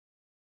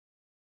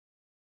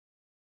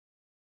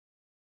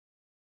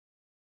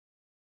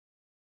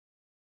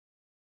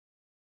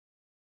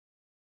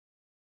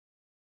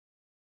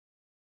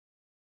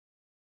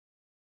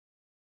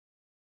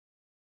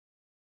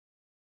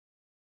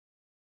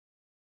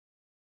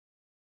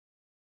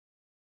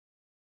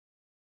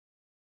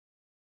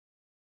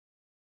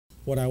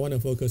what I want to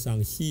focus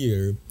on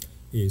here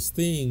is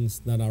things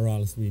that are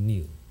relatively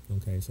new.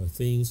 Okay, so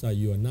things that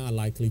you are not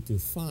likely to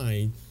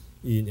find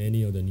in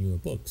any of the newer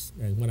books.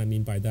 And what I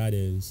mean by that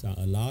is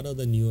a lot of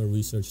the newer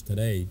research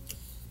today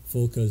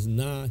focus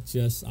not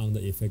just on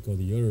the effect of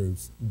the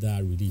herbs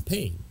that relieve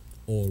pain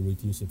or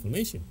reduce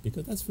inflammation,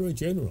 because that's very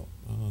general.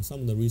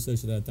 Some of the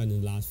research that I've done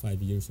in the last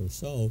 5 years or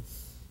so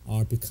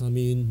are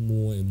becoming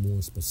more and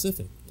more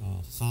specific,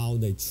 how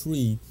they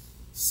treat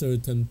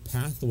certain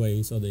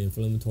pathways of the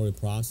inflammatory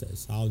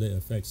process, how they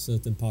affect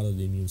certain part of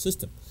the immune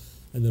system.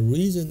 And the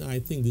reason I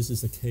think this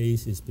is the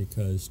case is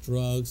because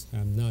drugs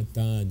have not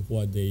done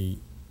what they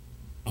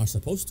are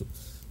supposed to.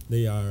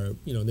 They are,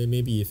 they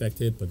may be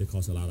effective, but they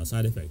cause a lot of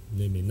side effects.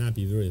 They may not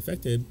be very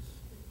effective.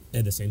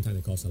 At the same time,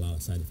 they cause a lot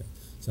of side effects.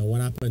 So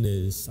what happened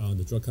is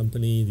the drug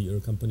company, the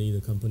herb company,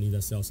 the company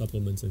that sells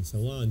supplements and so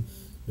on,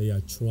 they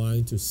are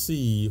trying to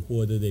see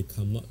whether they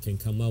can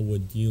come up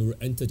with newer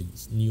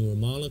entities, newer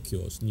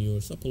molecules,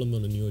 newer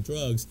supplements, or newer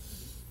drugs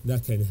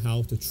that can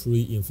help to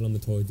treat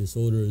inflammatory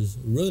disorders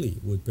really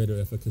with better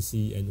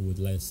efficacy and with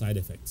less side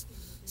effects.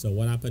 So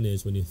what happened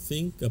is when you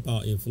think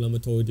about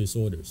inflammatory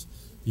disorders,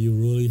 you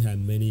really have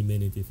many,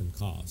 many different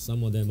causes.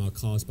 Some of them are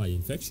caused by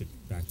infection,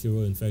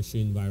 bacterial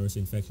infection, virus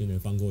infection,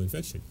 and fungal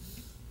infection.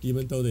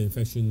 Even though the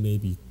infection may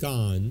be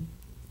gone,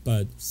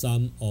 but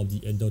some of the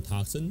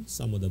endotoxin,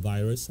 some of the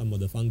virus, some of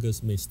the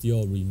fungus may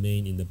still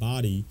remain in the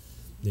body.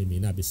 They may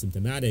not be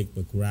symptomatic,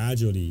 but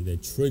gradually they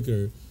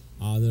trigger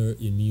other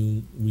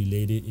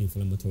immune-related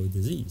inflammatory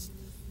disease.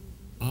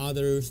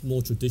 Others,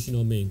 more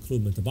traditional, may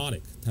include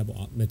metabolic type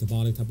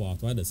of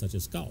arthritis, such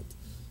as gout.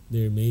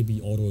 There may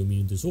be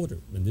autoimmune disorder,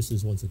 and this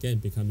is once again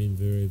becoming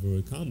very,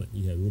 very common.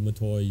 You have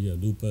rheumatoid, you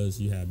have lupus,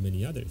 you have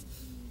many others.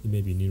 It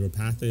may be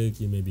neuropathic,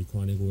 it may be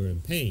chronic wear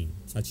and pain,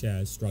 such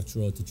as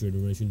structural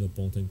degeneration of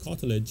bone and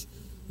cartilage,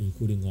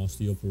 including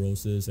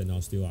osteoporosis and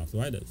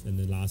osteoarthritis, and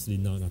then lastly,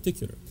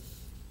 non-articular.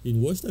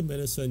 In Western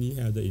medicine,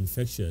 you have the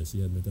infectious,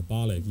 you have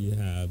metabolic, you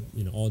have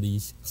all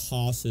these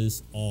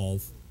causes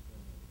of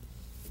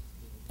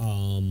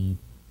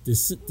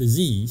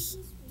disease.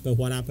 But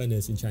what happened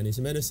is in Chinese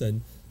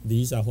medicine,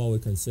 these are what we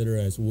consider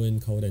as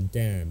wind, cold, and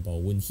damp,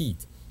 or wind,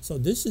 heat. So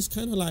this is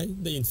kind of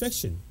like the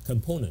infection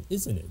component,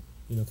 isn't it?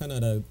 Kind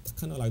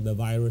of like the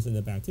virus and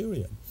the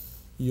bacteria.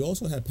 You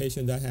also have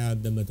patients that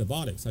have the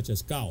metabolic, such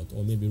as gout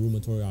or maybe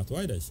rheumatoid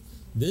arthritis.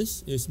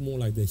 This is more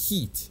like the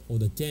heat or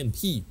the damp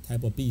heat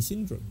type of B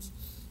syndromes.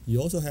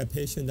 You also have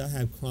patients that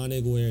have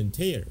chronic wear and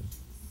tear,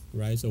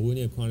 right? So when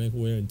you have chronic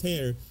wear and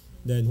tear,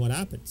 then what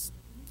happens?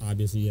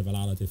 Obviously, you have a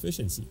lot of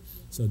deficiency.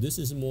 So this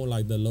is more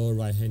like the lower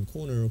right-hand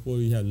corner where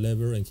you have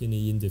liver and kidney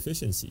yin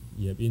deficiency.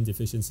 You have yin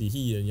deficiency,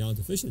 heat, and yang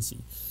deficiency.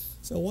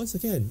 So once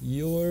again,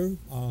 your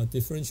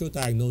differential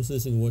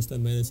diagnosis in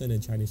Western medicine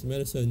and Chinese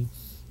medicine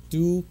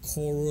do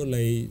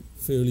correlate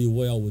fairly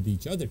well with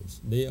each other.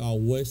 They are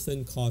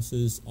Western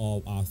causes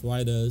of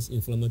arthritis,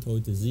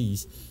 inflammatory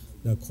disease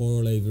that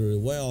correlate very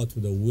well to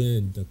the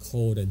wind, the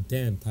cold, and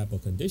damp type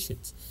of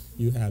conditions.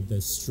 You have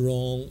the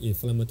strong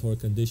inflammatory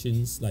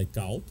conditions like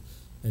gout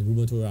and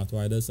rheumatoid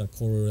arthritis that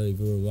correlate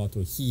very well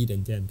to heat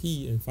and damp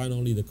heat. And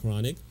finally, the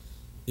chronic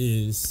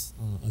is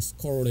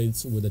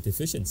correlates with the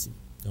deficiency.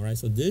 All right,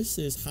 so this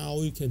is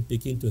how you can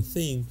begin to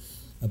think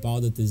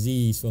about the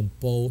disease from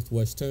both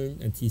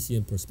Western and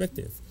TCM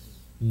perspective.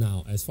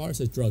 Now, as far as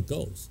the drug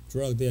goes,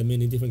 there are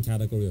many different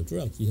categories of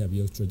drugs. You have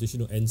your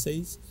traditional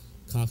NSAIDs,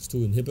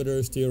 COX-2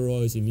 inhibitors,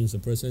 steroids, immune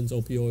suppressants,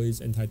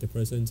 opioids,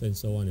 antidepressants, and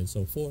so on and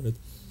so forth.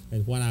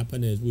 And what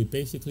happened is we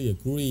basically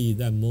agree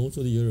that most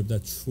of the herbs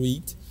that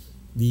treat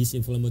these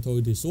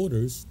inflammatory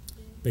disorders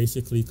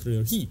basically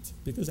clear heat,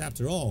 because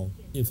after all,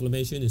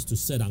 inflammation is to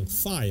set on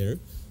fire.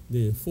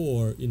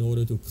 Therefore, in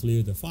order to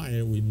clear the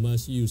fire, we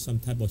must use some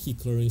type of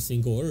heat-clearing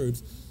single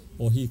herbs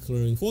or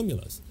heat-clearing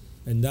formulas.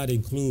 And that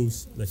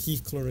includes the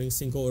heat-clearing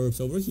single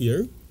herbs over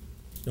here,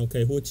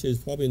 okay, which is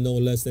probably no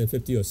less than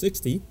 50 or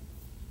 60.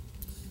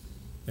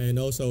 And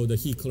also the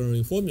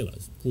heat-clearing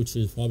formulas, which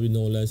is probably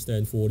no less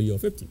than 40 or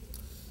 50.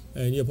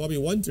 And you're probably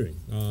wondering,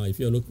 if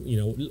you're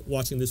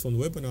watching this from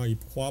the webinar, you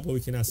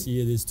probably cannot see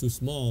it, it's too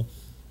small.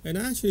 And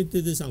I actually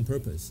did this on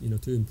purpose,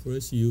 to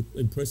impress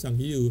on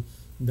you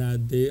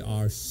that there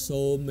are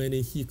so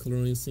many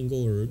heat-clearing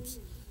single herbs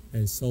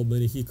and so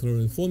many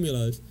heat-clearing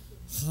formulas.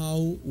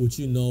 How would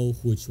you know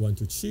which one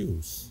to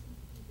choose?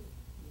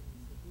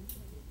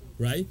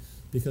 Right?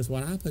 Because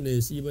what happened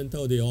is, even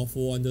though they all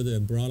fall under the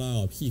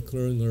umbrella of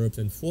heat-clearing herbs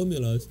and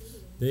formulas,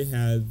 they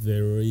have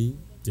very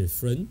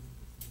different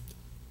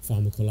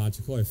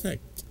pharmacological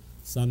effect.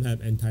 Some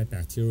have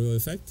antibacterial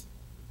effect,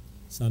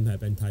 some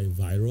have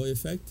antiviral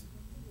effect,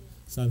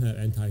 some have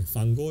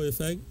antifungal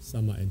effect,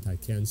 some are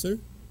anti-cancer,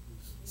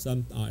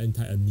 some are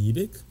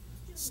anti-amoebic,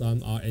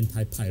 some are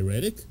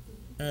antipyretic,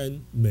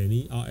 and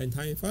many are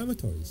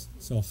anti-inflammatories.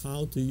 So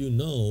how do you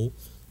know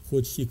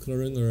which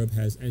heat-clearing herb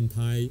has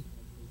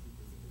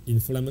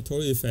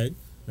anti-inflammatory effect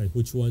and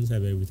which ones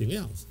have everything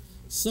else?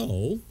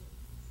 So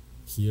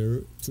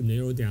here, to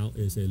narrow down,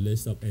 is a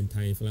list of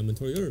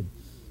anti-inflammatory herbs.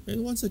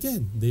 And once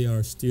again, there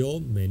are still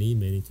many,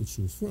 many to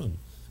choose from.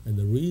 And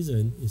the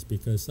reason is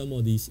because some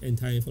of these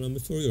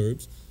anti-inflammatory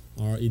herbs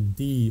are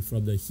indeed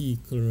from the heat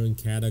clearing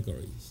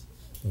categories.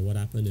 But what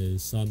happened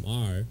is some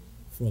are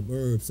from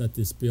herbs that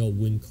dispel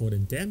wind, cold,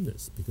 and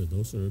dampness, because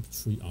those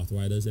herbs treat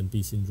arthritis and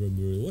B syndrome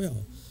very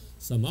well.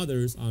 Some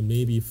others are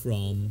maybe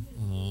from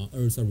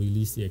herbs that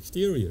release the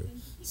exterior.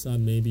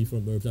 Some may be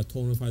from herbs that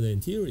tonify the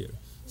interior.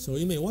 So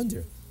you may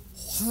wonder,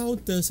 how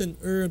does an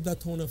herb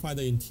that tonify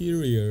the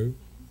interior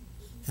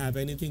have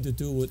anything to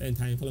do with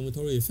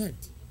anti-inflammatory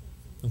effect?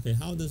 Okay,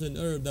 how does an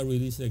herb that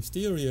releases the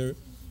exterior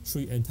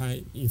treat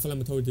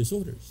anti-inflammatory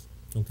disorders?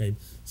 Okay,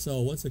 so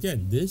once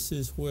again, this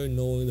is where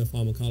knowing the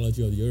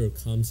pharmacology of the herb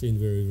comes in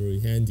very, very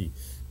handy.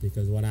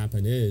 Because what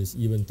happened is,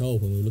 even though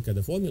when we look at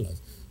the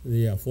formulas,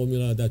 they are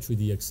formula that treat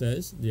the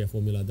excess, they are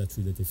formula that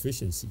treat the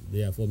deficiency,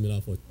 they are formula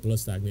for blood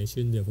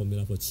stagnation, they are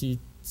formula for qi,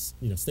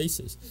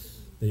 stasis.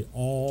 They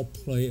all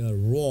play a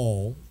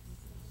role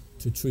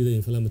to treat the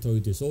inflammatory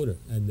disorder.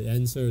 And the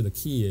answer, the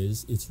key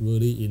is, it's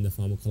really in the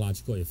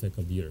pharmacological effect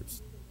of the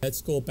herbs.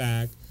 Let's go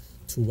back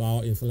to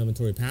our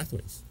inflammatory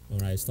pathways. All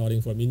right,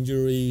 starting from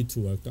injury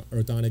to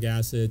urtonic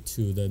acid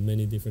to the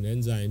many different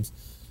enzymes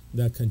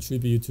that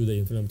contribute to the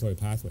inflammatory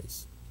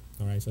pathways.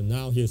 All right, so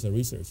now here's the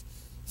research.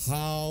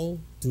 How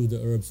do the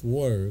herbs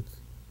work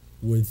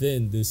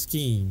within the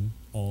scheme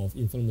of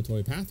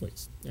inflammatory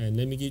pathways? And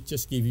let me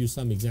just give you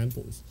some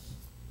examples.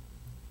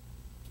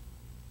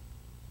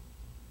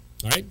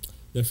 All right,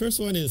 the first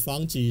one is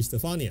Fangji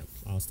Stephania,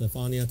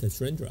 Stephania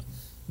tetrandra.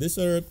 This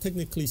herb,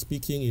 technically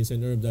speaking, is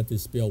an herb that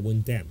dispels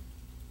wind damp.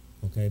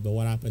 Okay, but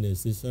what happened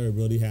is this herb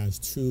really has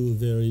two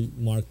very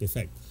marked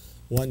effects.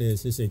 One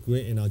is it's a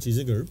great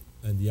analgesic herb,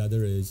 and the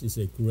other is it's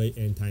a great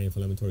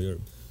anti-inflammatory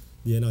herb.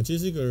 The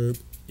analgesic herb,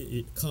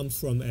 it comes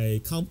from a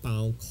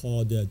compound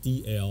called the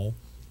DL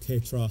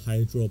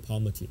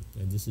tetrahydropalmitine,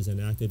 and this is an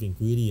active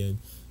ingredient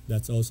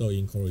that's also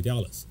in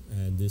Corydalis.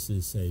 And this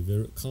is a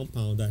very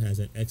compound that has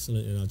an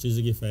excellent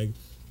analgesic effect.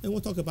 And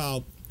we'll talk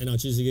about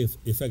analgesic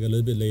effect a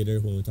little bit later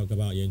when we talk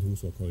about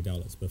Yanhus or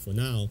Corydalis. But for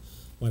now,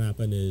 what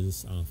happened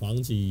is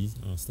Fangji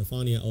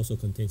Stephania also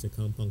contains a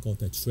compound called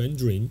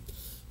tetrandrin,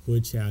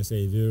 which has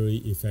a very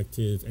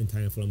effective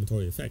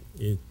anti-inflammatory effect.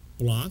 It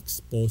blocks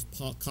both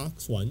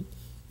COX-1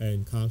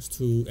 and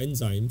COX-2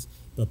 enzymes,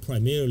 but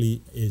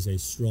primarily is a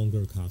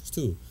stronger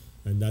COX-2.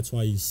 And that's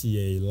why you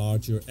see a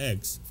larger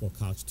X for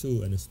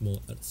COX-2 and a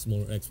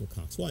smaller X for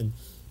COX-1.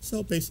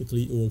 So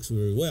basically, it works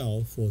very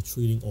well for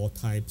treating all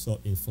types of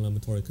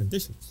inflammatory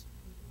conditions.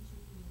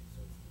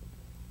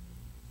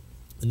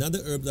 Another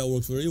herb that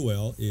works very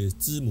well is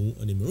Zimu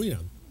and Marina.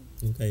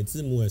 Okay,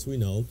 Zimu, as we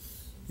know,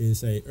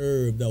 is a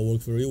herb that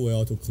works very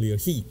well to clear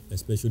heat,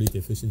 especially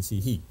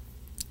deficiency heat.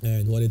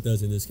 And what it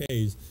does in this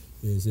case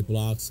is it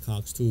blocks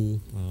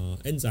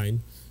COX-2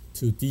 enzyme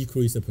to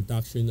decrease the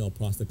production of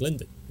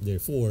prostaglandin.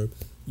 Therefore,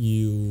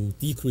 you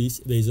decrease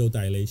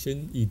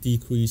vasodilation, you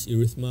decrease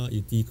erythema,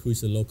 you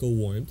decrease the local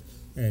warmth,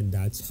 and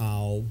that's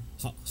how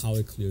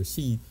it clears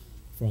heat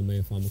from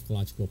a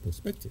pharmacological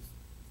perspective.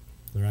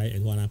 All right,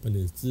 and what happened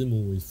is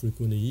Zimu is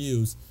frequently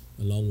used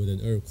along with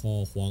an herb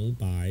called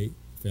Huangbai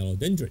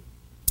philodendron.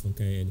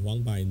 Okay, and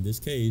Huangbai in this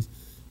case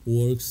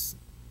works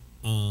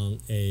on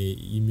a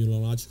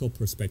immunological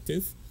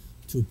perspective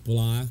to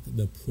block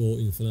the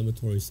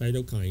pro-inflammatory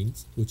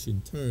cytokines, which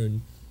in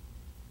turn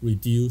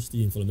reduce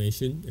the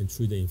inflammation and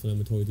treat the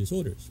inflammatory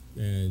disorders.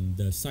 And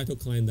the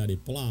cytokine that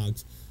it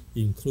blocks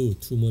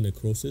include tumor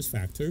necrosis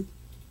factor,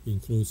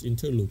 includes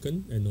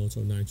interleukin, and also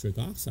nitric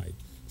oxide.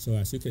 So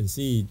as you can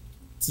see,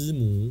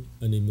 Zimu,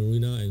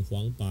 Marina, and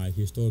Huangbai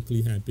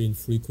historically have been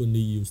frequently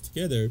used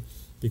together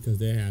because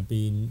they have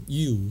been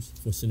used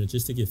for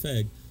synergistic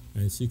effect.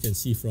 As you can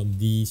see from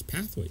these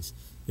pathways,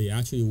 they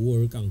actually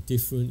work on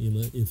different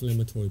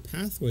inflammatory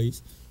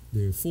pathways.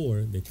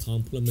 Therefore, they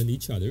complement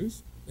each other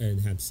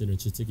and have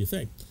synergistic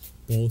effect,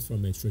 both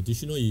from a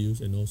traditional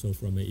use and also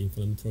from an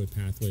inflammatory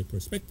pathway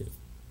perspective.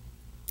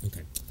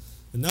 Okay,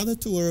 another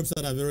two herbs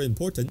that are very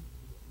important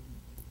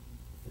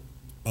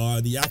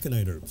are the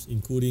aconite herbs,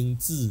 including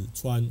Zhi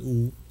Chuan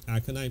Wu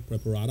aconite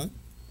preparata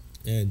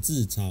and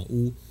Zhi Cha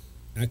Wu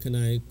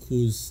aconite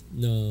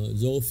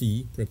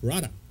Kuznetsovy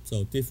preparata.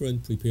 So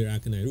different prepared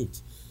aconite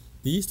roots.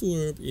 These two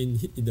herbs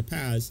in the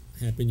past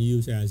have been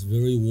used as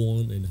very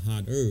warm and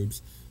hot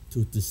herbs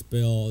to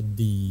dispel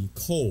the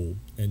cold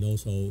and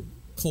also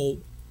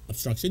cold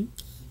obstruction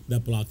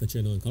that block the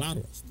channel and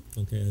collaterals.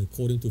 Okay,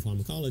 according to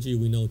pharmacology,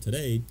 we know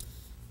today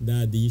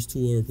that these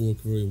two herbs work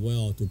very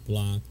well to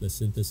block the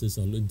synthesis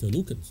of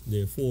interleukins,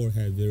 therefore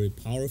have very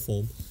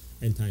powerful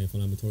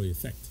anti-inflammatory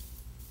effect.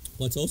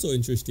 What's also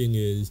interesting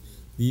is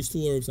these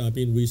two herbs are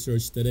being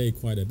researched today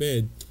quite a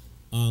bit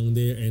on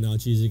their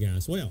analgesic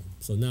as well.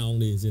 So not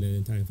only is it an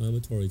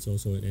anti-inflammatory, it's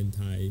also an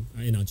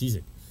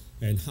anti-analgesic.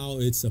 And how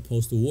it's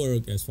supposed to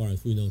work, as far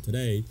as we know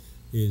today,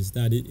 is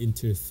that it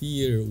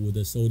interferes with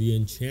the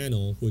sodium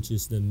channel, which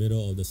is the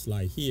middle of the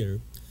slide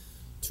here,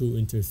 to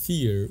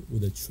interfere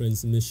with the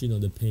transmission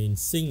of the pain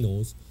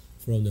signals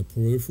from the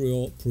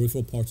peripheral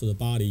parts of the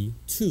body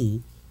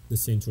to the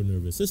central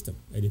nervous system.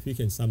 And if you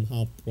can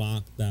somehow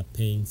block that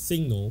pain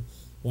signal,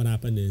 what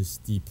happened is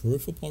the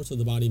peripheral parts of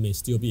the body may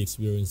still be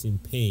experiencing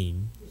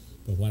pain,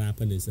 but what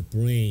happened is the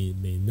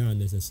brain may not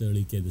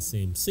necessarily get the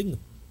same signal.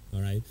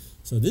 All right,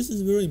 so this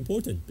is very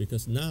important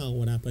because now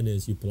what happened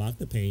is you block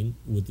the pain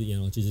with the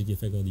analgesic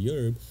effect of the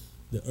herb.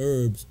 The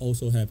herbs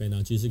also have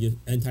analgesic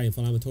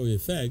anti-inflammatory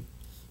effect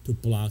to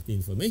block the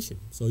inflammation.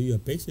 So you are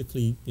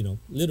basically,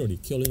 literally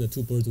killing the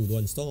two birds with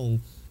one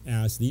stone,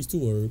 as these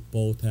two herbs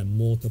both have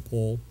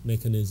multiple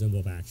mechanisms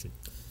of action.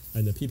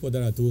 And the people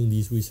that are doing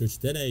these research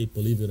today,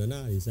 believe it or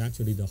not, is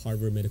actually the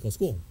Harvard Medical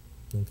School.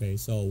 Okay,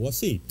 so we'll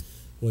see.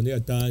 When they are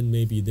done,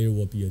 maybe there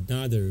will be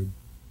another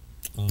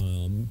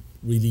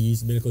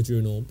release medical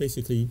journal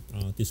basically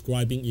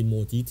describing in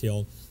more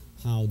detail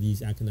how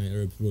these aconite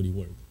herbs really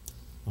work.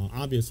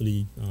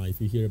 Obviously,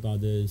 if you hear about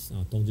this,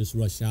 don't just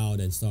rush out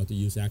and start to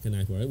use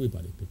aconite for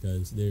everybody,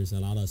 because there's a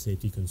lot of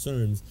safety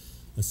concerns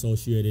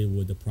associated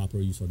with the proper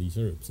use of these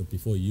herbs. So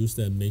before you use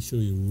them, make sure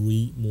you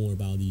read more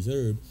about these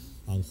herbs,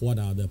 what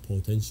are the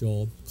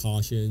potential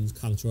cautions,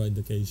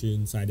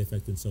 contraindications, side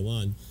effects, and so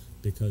on,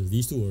 because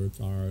these two herbs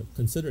are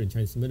considered in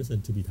Chinese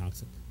medicine to be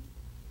toxic.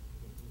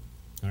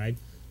 All right,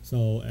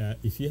 so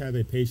if you have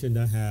a patient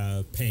that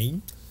have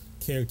pain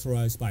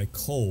characterized by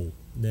cold,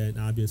 then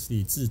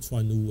obviously 自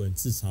川乌 and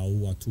自草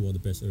乌 are two of the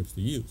best herbs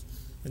to use.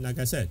 And like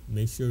I said,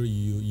 make sure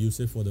you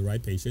use it for the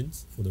right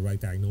patients, for the right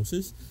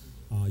diagnosis.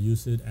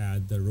 Use it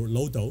at the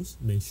low dose.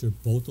 Make sure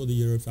both of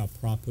the herbs are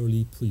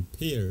properly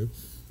prepared,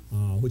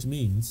 which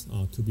means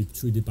to be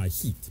treated by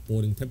heat,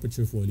 boiling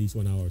temperature for at least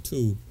 1 hour or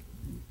two,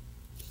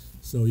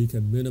 so you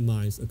can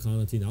minimize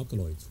aconitine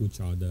alkaloids,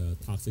 which are the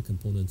toxic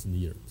components in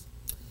the herbs.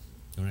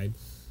 All right.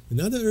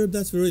 Another herb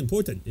that's very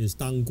important is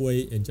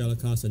Dangui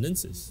Angelica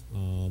sinensis.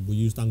 We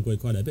use Dangui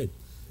quite a bit.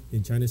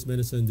 In Chinese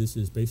medicine, this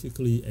is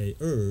basically a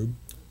herb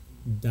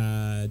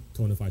that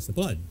tonifies the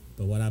blood.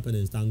 But what happens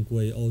is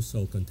Dangui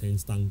also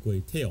contains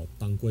Dangui tail,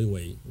 Dangui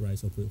wei, right?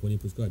 So when you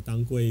prescribe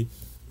Dangui,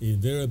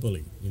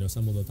 invariably,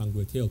 some of the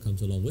Dangui tail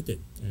comes along with it.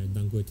 And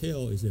Dangui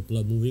tail is a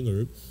blood-moving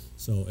herb.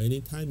 So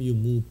anytime you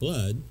move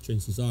blood,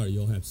 chances are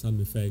you'll have some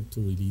effect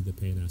to relieve the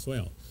pain as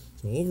well.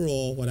 So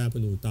overall, what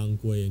happened with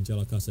Dangui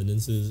Angelica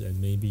sinensis and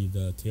maybe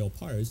the tail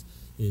parts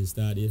is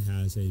that it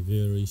has a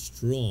very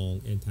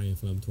strong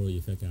anti-inflammatory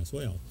effect as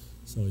well.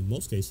 So in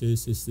most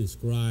cases, it's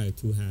described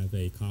to have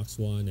a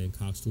COX-1 and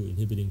COX-2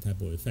 inhibiting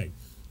type of effect.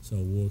 So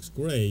it works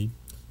great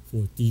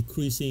for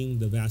decreasing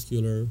the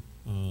vascular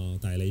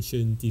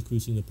dilation,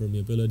 decreasing the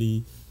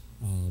permeability,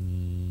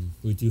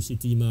 reduce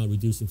edema,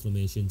 reduce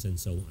inflammations, and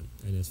so on.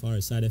 And as far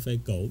as side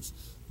effect goes,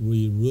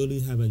 we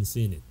really haven't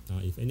seen it.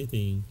 If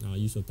anything,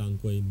 use of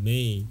Dangui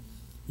may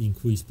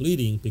increase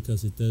bleeding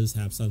because it does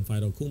have some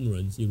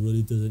phytocoumarins. It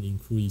really doesn't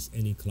increase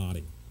any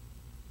clotting.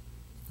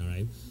 All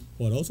right.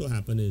 What also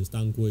happens is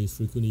Dangui is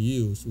frequently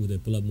used with a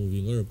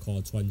blood-moving herb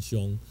called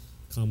Chuanxiong,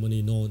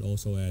 commonly known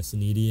also as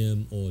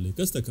Cnidium or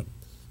Ligusticum.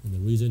 And the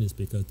reason is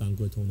because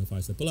Dangui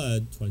tonifies the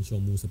blood,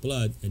 Chuanxiong moves the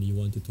blood, and you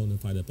want to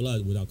tonify the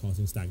blood without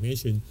causing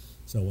stagnation.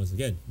 So once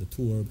again, the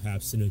two herbs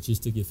have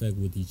synergistic effect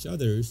with each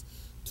other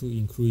to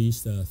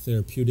increase the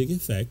therapeutic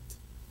effect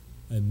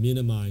and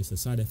minimize the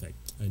side effect.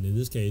 And in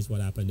this case,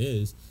 what happened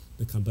is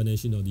the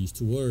combination of these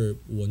two herbs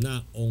will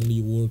not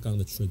only work on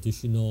the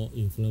traditional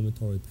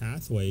inflammatory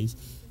pathways,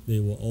 they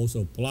will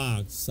also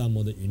block some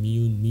of the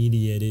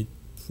immune-mediated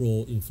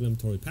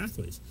pro-inflammatory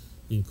pathways,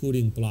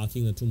 including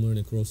blocking the tumor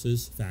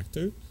necrosis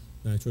factor,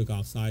 nitric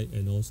oxide,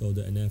 and also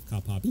the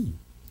NF-kappa B.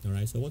 All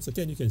right, so once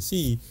again, you can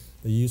see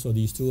the use of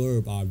these two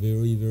herbs are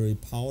very, very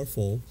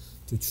powerful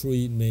to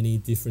treat many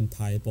different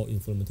types of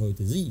inflammatory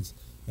disease.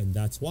 And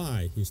that's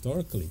why,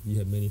 historically, you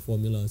have many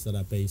formulas that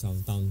are based on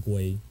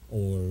Dangui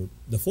or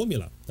the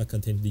formula that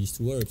contains these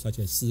two herbs, such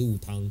as 四物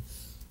汤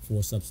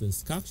for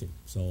substance decoction.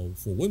 So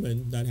for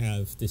women that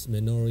have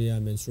dysmenorrhea,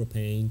 menstrual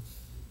pain,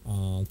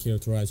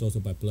 characterized also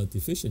by blood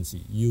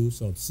deficiency,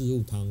 use of 四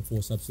物汤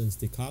for substance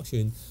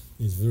decoction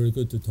is very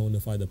good to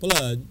tonify the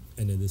blood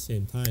and at the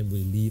same time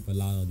relieve a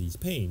lot of these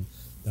pain.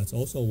 That's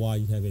also why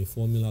you have a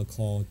formula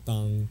called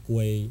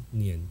Dangui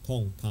Nian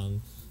Tong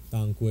Tang,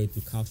 Dangui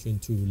decoction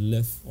to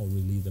lift or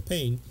relieve the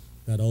pain,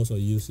 that also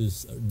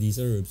uses these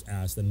herbs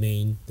as the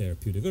main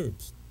therapeutic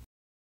herbs.